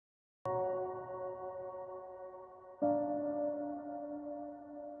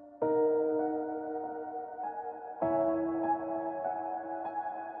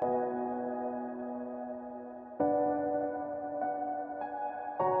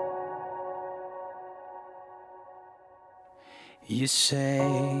You say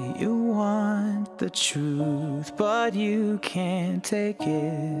you want the truth, but you can't take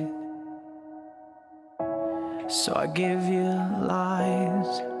it. So I give you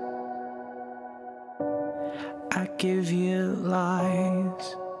lies. I give you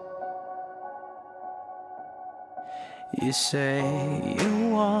lies. You say you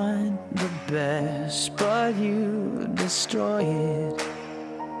want the best, but you destroy it.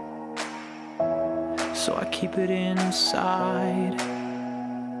 So I keep it inside.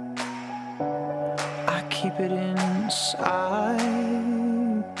 I keep it inside.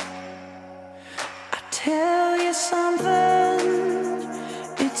 I tell you something,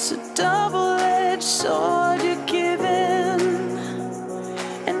 it's a double-edged sword you're giving,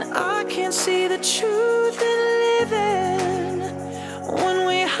 and I can't see the truth in living when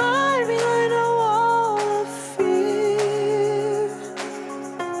we hide behind a wall of fear,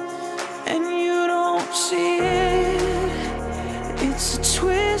 and you don't see it. It's a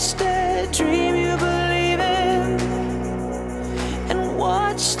twisted dream you believe in, and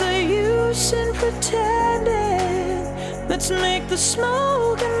what's the use in pretending? Let's make the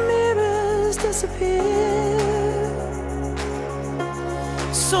smoke and mirrors disappear.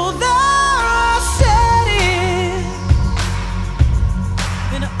 So there I said it,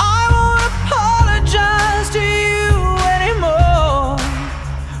 and I won't apologize to you anymore,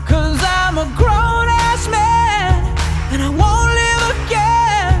 'cause I'm a grown-ass man, and I won't live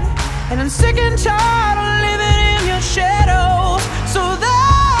again, and I'm sick and tired of living in your shadows. So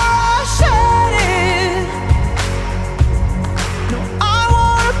there I said it, no, I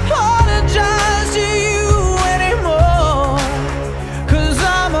won't apologize to you anymore, 'cause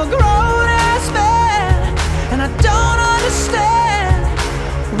I'm a grown-ass man, and I don't understand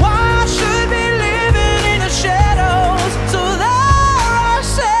why I should be living in the shadows. So there I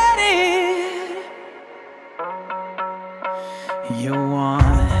said it. You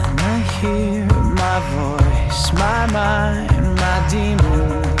wanna hear my voice, my mind, my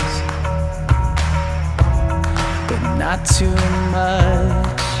demons, but not too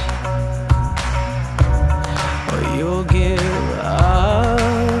much, or you'll give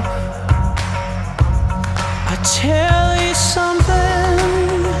up. I tell you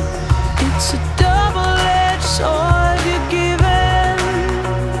something, it's a double-edged sword you're given,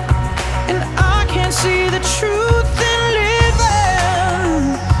 and I can't see the truth in living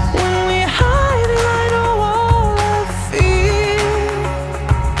when we hide behind a wall of fear,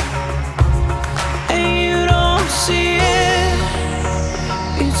 and you don't see it.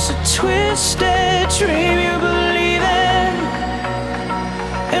 It's a twisted dream you believe in,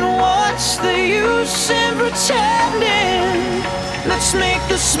 and what's the use in pretending? Let's make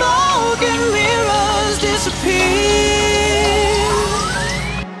the smoke and mirrors disappear.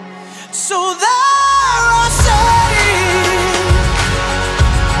 So there I said it,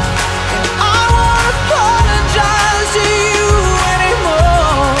 and I won't apologize to you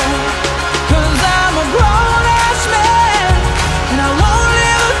anymore, 'cause I'm a grown-ass man, and I won't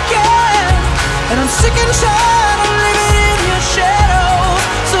live again, and I'm sick and tired